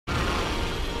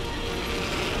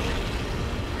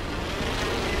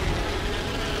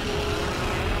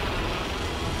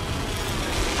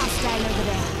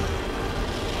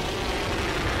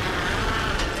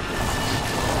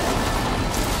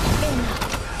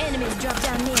Enemies drop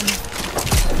down near me.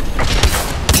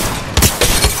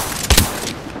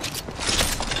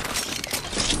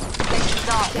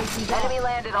 Enemy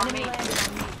landed on me.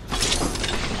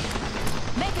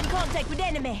 Making contact with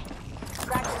enemy.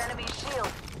 Cracked an enemy's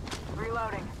shield.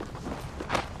 Reloading.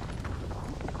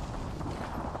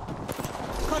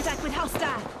 Contact with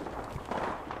hostile.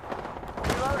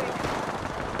 Reloading.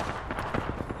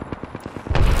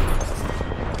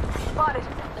 Spotted.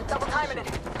 Double timing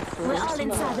it. We're all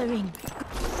inside the ring.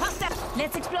 Hostile.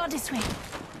 Let's explore this way.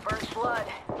 First blood.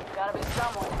 Gotta be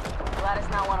someone. Glad it's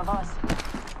not one of us.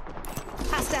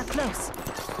 Hostile close.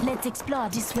 Let's explore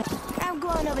this way. I'm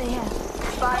going over here.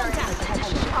 Firing.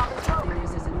 Contact. Popping smoke.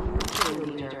 This is a new kill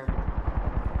leader.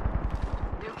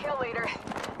 New kill leader.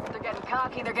 They're getting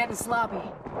cocky, they're getting sloppy.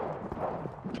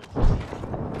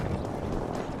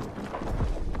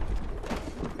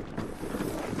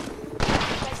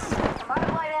 I'm out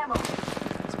of light ammo.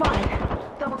 Spotted.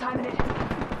 Double timing it.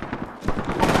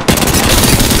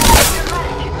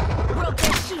 Broke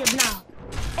their shield now.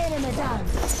 Enemy down.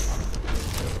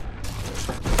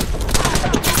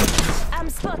 I'm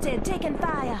spotted, taking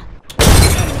fire.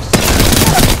 Enemy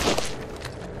shield.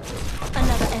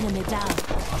 Another enemy down.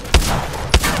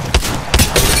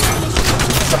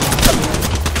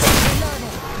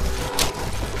 Reloaded.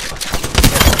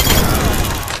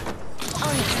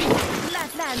 On it.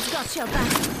 Flatlands got your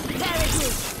back. There it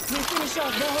is. We finish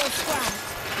off the whole squad.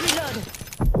 Reloaded.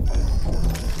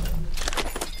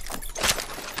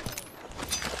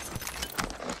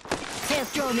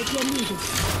 Health drone if you need it.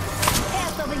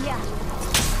 Health over here.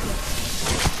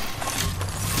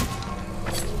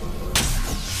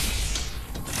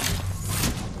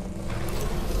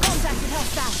 Contact with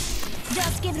hostile.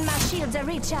 Just giving my shields a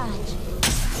recharge.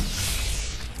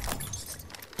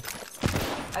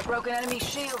 I broke an enemy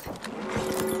shield.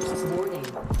 Warning.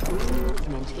 Ring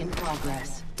movement in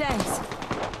progress. Thanks.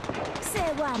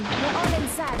 Say one. We're all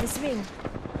inside this ring.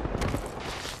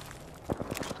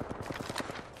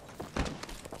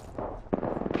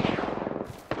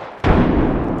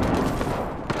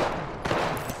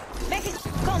 Making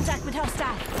contact with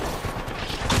hostile.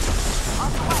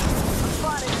 On the way.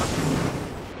 Spotted.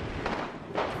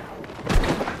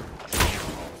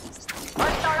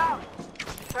 Let's start out.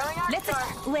 Throwing our Let's star.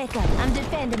 wake up. I'm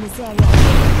defending this area.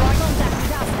 Contact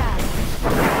with hostile.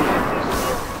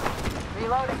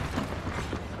 Reloading.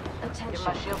 Attention. Give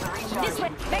my shield a recharge. This way.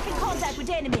 Making contact with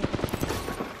enemy.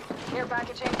 Here,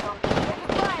 package income.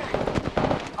 Taking fire.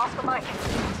 Oscar Mike.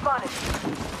 Spotted.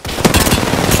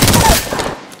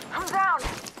 I'm down.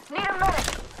 Need a medic.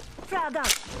 Frag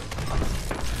up.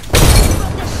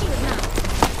 Broke the shield now.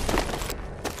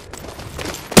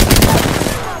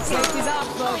 Safety's off,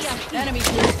 folks. Enemy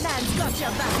shield. Man's got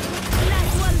your back.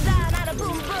 Nice one down out of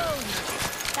boom boom.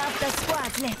 Half the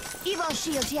squad left. Evo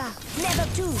shield here. Level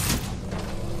 2.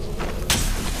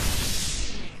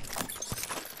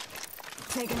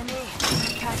 taking a knee.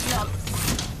 Catching up.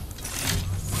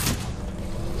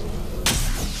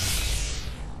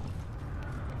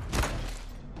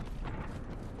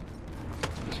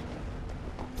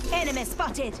 Enemy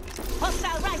spotted.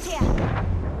 Hostile right here.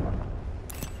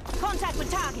 Contact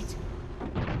with target.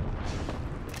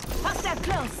 Hostile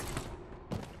close.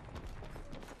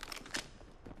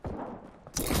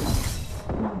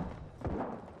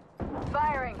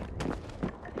 Firing.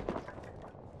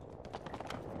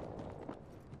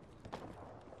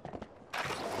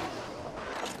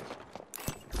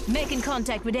 Making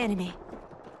contact with enemy.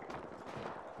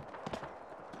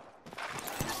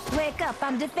 Wake up,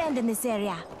 I'm defending this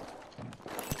area.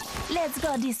 Let's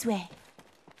go this way.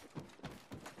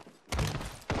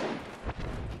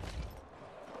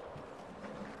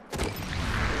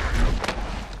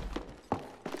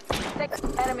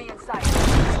 Enemy in sight.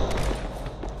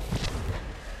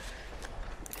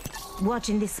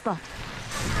 Watching this spot.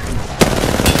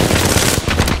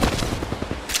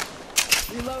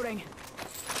 Reloading.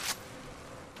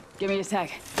 Give me a sec.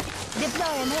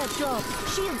 Deploying hurt drone.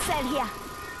 Shield cell here.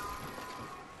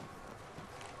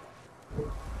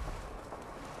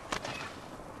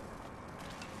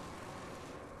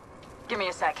 Give me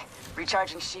a sec.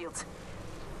 Recharging shields.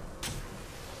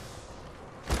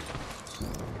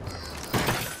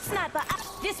 Sniper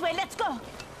up. This way, let's go.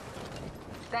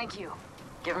 Thank you.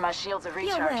 Giving my shields a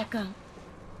recharge. You're welcome.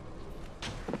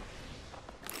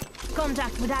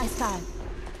 Contact with ice time.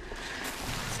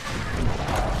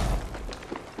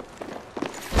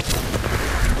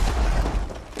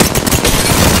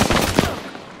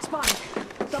 Spotted.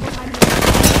 Double time.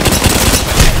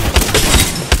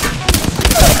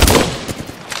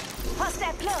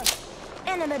 Hostile close.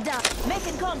 Enemy down.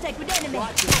 Making contact with enemy.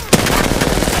 Watch it.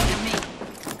 Enemy.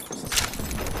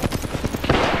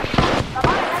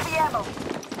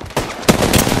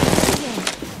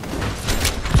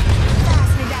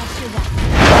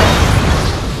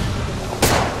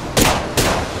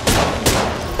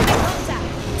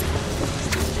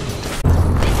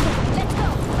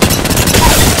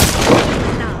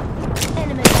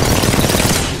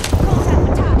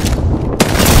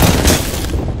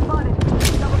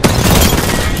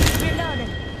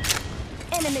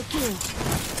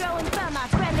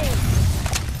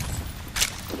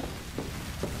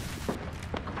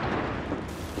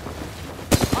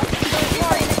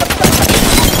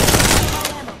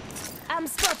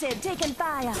 taking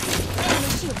fire. Enemy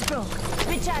shields broke.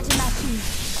 Recharging my shield.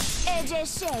 AJ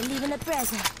Shea leaving the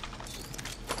present.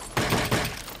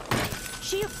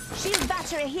 Shield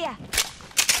battery here.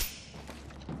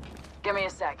 Give me a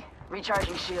sec.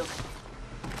 Recharging shield.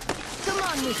 Come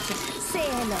on, mister. Say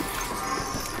hello.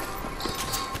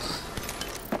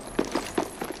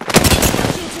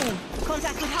 Shooting.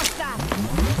 Contact with hostile.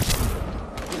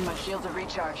 Give my shields a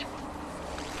recharge.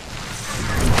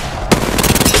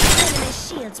 Enemy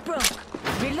shields broke.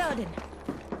 Reloading.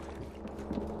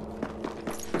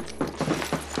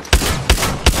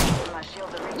 Give my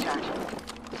shields a recharge.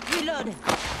 Reloading.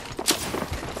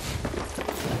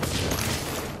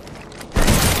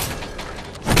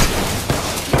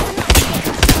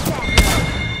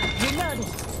 Reloading.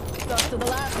 Stuck to the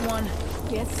last one.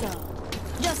 Yes, sir.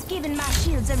 Just giving my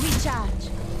shields a recharge.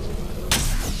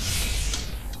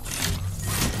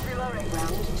 Reloading.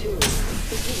 Round 2.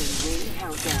 Beginning ring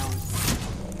countdown.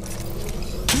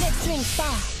 Next ring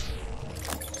far.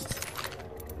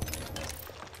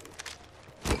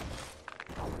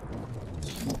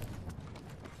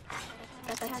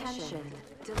 Attention.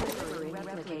 Delivering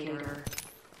replicator.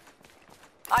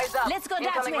 Eyes up. Let's go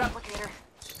that Incoming way. replicator.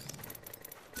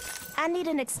 I need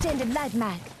an extended light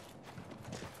mag.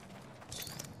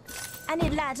 I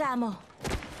need light ammo.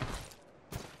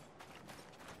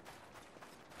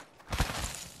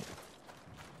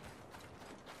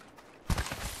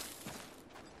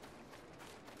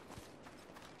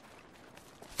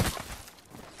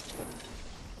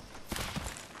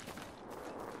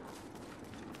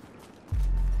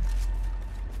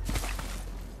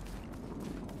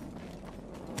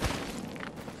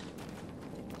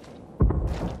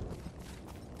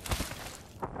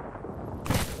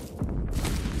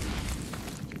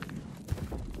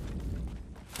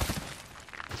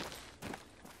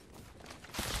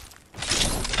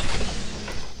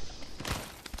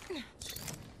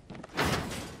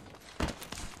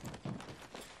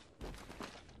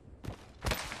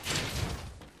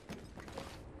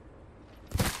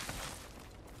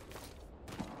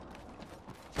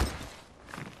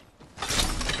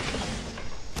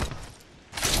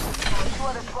 Two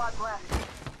other squads left.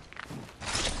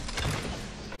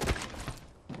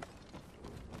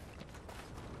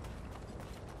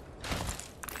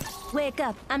 Wake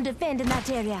up. I'm defending that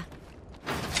area.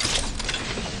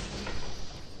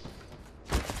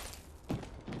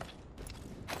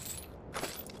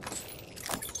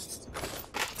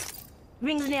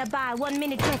 Rings nearby. 1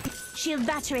 minute check. Shield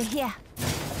battery here.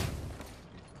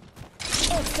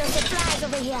 Extra supplies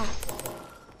over here.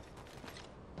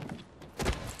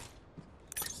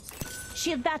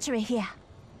 Shield battery here.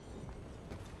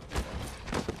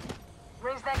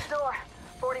 Rings next door.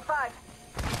 45.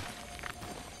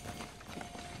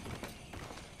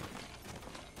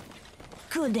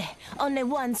 Good. Only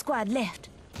one squad left.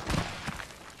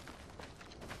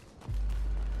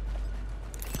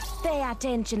 Pay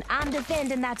attention. I'm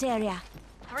defending that area.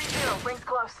 3-0. Rings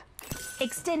close.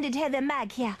 Extended heavy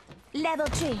mag here. Level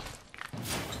 3.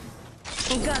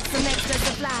 Got some extra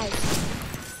supplies.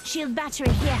 Shield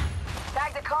battery here.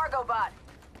 Tag the cargo bot.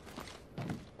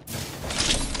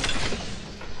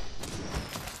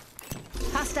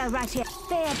 Hostile right here.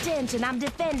 Pay attention. I'm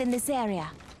defending this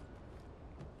area.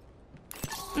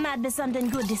 Might be something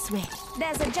good this way.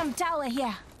 There's a jump tower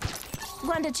here.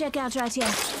 Going to check out right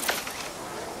here.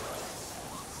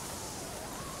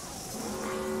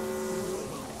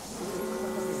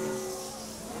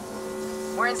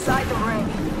 We're inside the ring.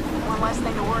 One less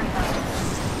thing to worry about.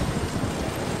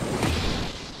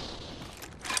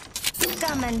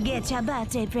 Come and get your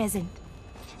birthday present.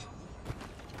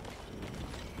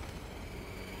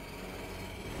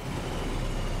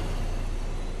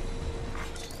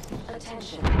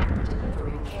 Attention.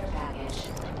 Delivering care package.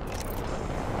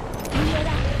 You hear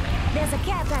that? There's a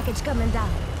care package coming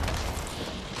down.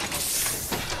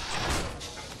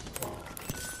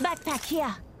 Backpack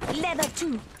here. Level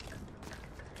 2.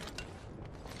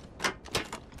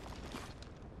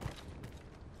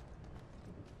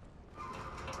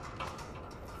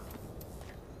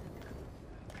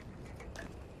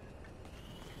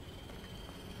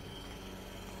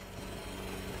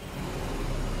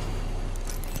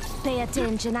 Pay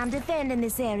attention, I'm defending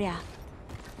this area.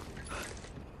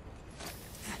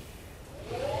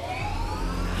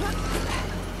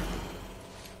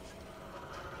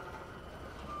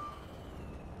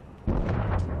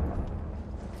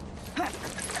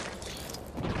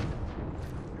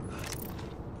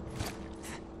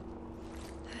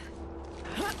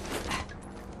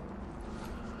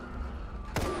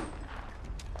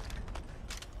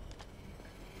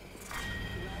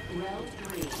 Round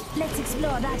 3. Let's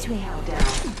explore that way. Countdown.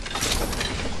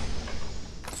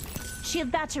 Shield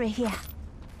battery here.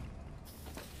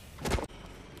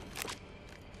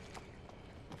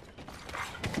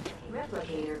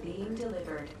 Replicator being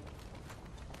delivered.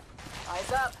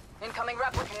 Eyes up. Incoming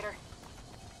replicator.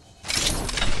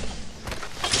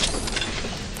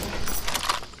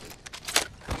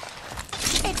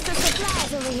 Extra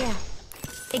supplies over here.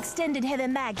 Extended heavy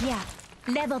mag, yeah.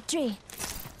 Level 3.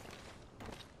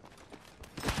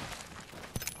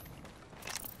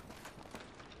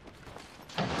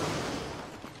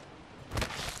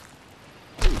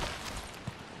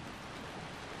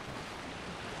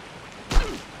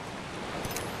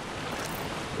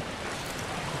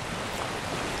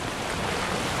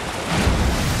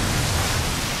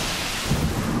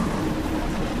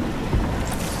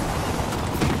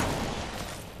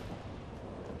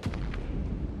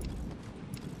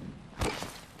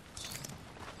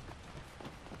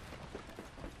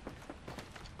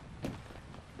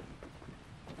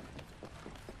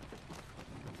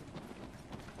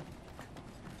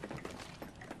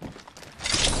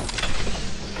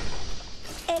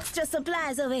 Extra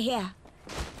supplies over here.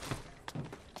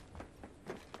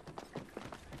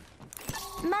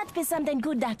 Might be something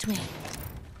good that way.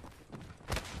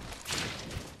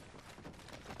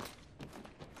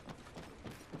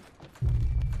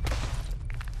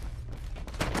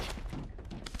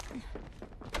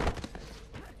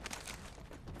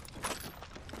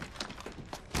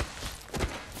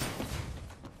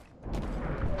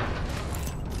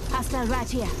 Hostile right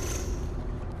here.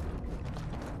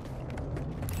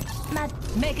 Matt,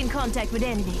 making contact with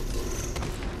enemy.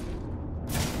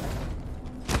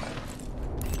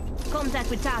 Contact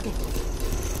with target.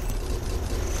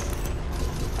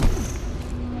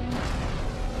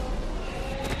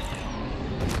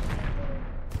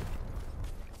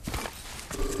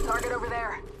 Target over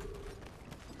there.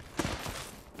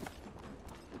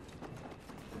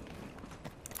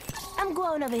 I'm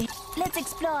going over here. Let's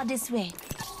explore this way.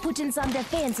 Putting some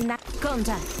defense in that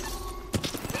contact.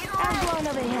 I'm going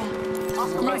over here.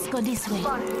 Oscar Let's Mike. go this way.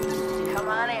 Spotted. Come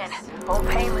on in. Old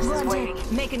Painless is waiting.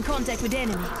 Contact. Making contact with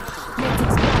enemy. Let's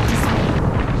explore this way.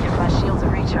 Give my shields a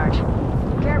recharge.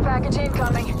 Care package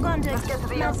incoming. Contact. Let's get to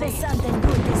the Might be LZ. something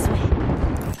good this way.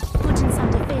 Putting some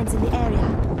defense in the area.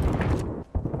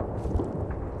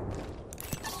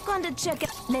 Contact check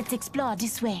it. Let's explore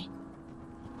this way.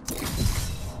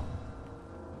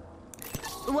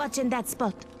 Watching that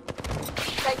spot.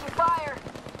 Taking fire.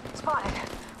 Spotted.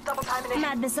 Double timing it.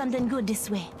 Might be something good this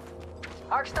way.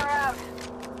 Arcstar out.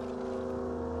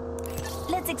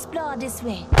 Let's explore this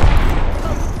way.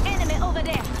 Oh, enemy over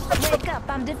there. Wake up,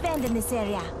 I'm defending this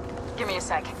area. Give me a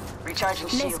sec. Recharging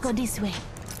shields. Let's go this way.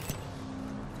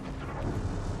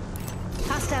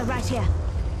 Hostile right here.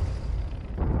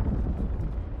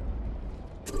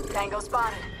 Tango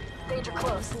spotted. Danger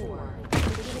close. 4.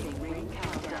 Beginning ring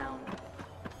countdown.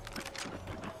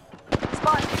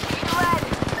 Spot. Red.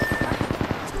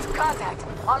 Contact.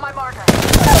 On my marker.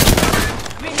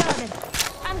 Reloaded.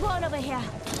 I'm going over here.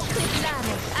 Quick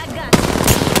ladder. I got you.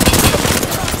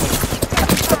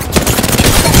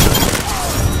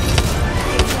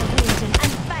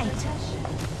 And fight.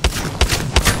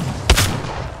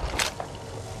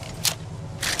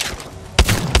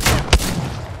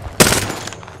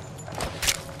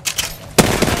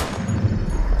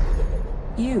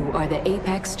 You are the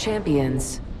Apex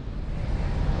Champions.